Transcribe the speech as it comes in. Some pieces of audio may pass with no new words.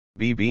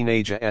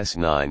BBNaija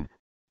S9,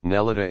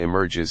 Nelita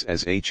emerges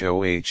as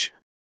HOH,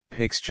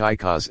 picks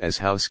Chekas as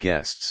house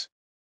guests.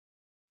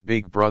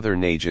 Big Brother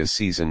Naija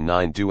Season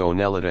 9 duo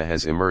Nelita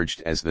has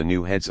emerged as the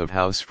new heads of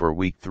house for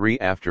Week 3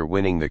 after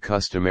winning the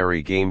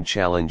customary game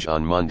challenge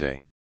on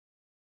Monday.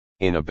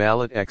 In a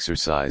ballot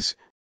exercise,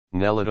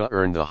 Nelita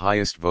earned the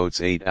highest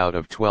votes 8 out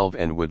of 12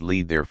 and would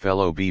lead their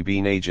fellow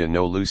BBNaija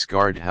No Loose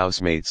Guard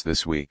housemates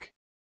this week.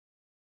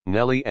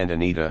 Nelly and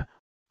Anita,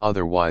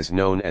 otherwise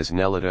known as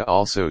Nelita,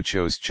 also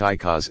chose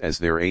Chekas as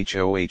their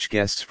HOH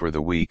guests for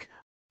the week,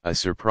 a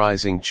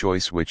surprising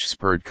choice which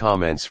spurred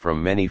comments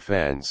from many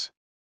fans.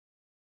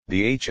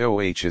 The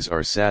HOHs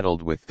are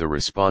saddled with the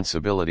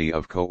responsibility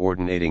of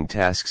coordinating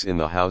tasks in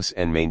the house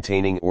and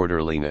maintaining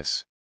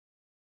orderliness.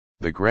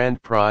 The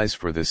grand prize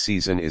for the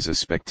season is a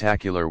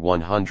spectacular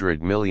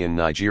 100 million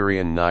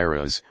Nigerian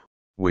nairas,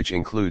 which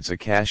includes a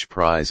cash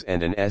prize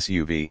and an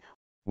SUV,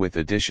 with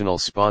additional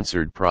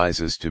sponsored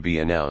prizes to be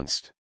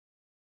announced.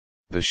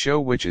 The show,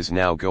 which is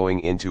now going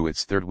into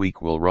its third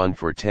week, will run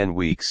for 10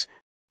 weeks,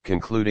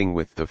 concluding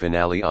with the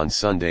finale on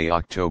Sunday,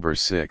 October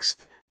 6,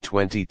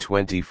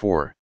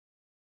 2024.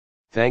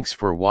 Thanks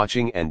for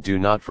watching, and do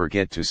not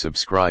forget to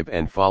subscribe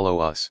and follow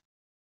us.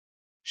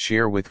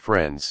 Share with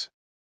friends.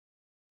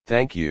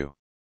 Thank you.